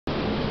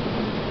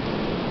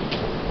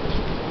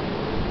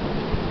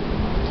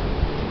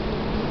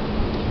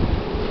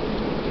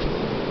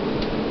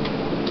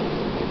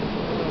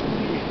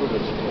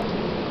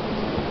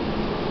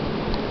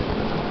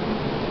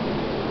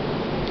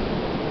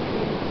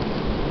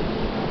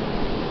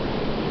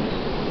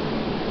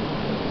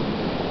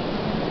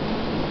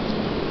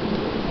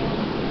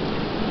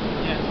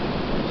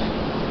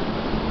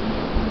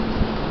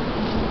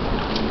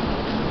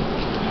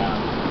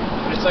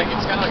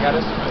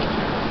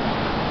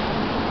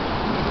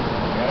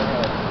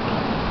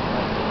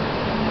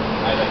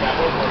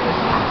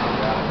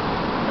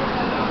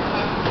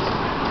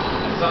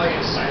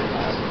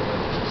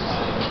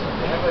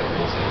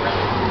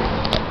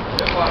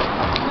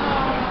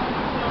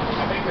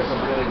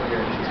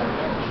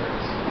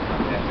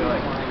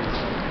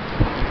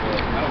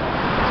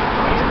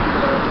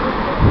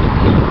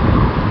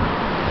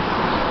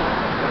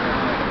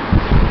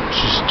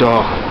Just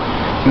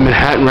in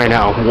Manhattan right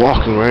now,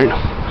 walking, right?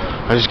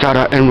 I just got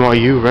out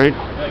NYU, right?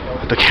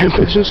 At the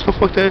campus and stuff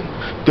like that.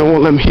 They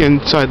won't let me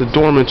inside the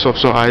dorm and stuff,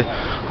 so I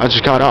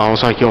just got out. I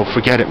was like, yo,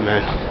 forget it,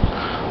 man.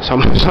 So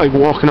I'm just like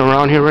walking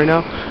around here right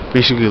now,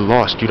 basically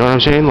lost, you know what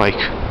I'm saying? Like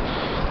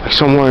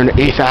somewhere in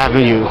 8th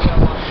Avenue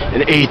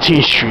and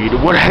 18th Street.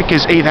 What the heck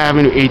is 8th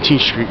Avenue,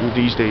 18th Street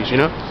these days, you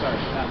know?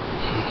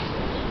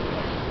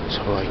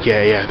 So like,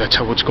 yeah, that's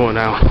how what's going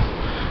on.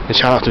 And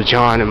shout out to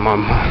John and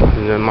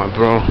then my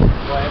bro,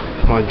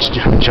 my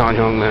John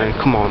Young, man.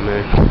 Come on,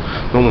 man.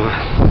 No more.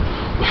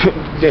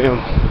 Damn.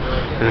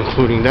 And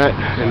including that,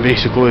 and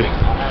basically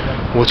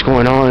what's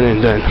going on,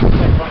 and then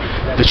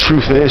the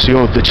truth is, you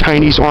know, the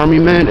Chinese army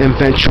men and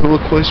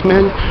ventriloquist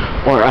men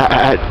are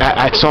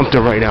at something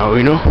right now,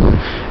 you know?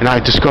 And I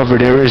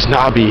discovered there is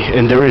Nabi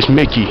and there is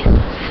Mickey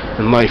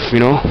in life, you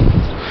know?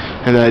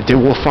 And that they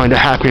will find a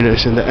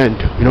happiness in the end,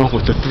 you know,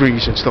 with the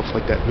threes and stuff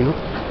like that, you know?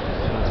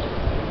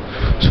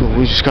 So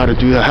we just gotta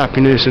do the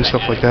happiness and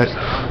stuff like that,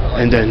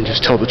 and then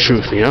just tell the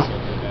truth, you know?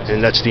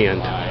 And that's the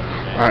end.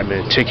 Alright,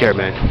 man. Take care,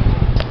 man.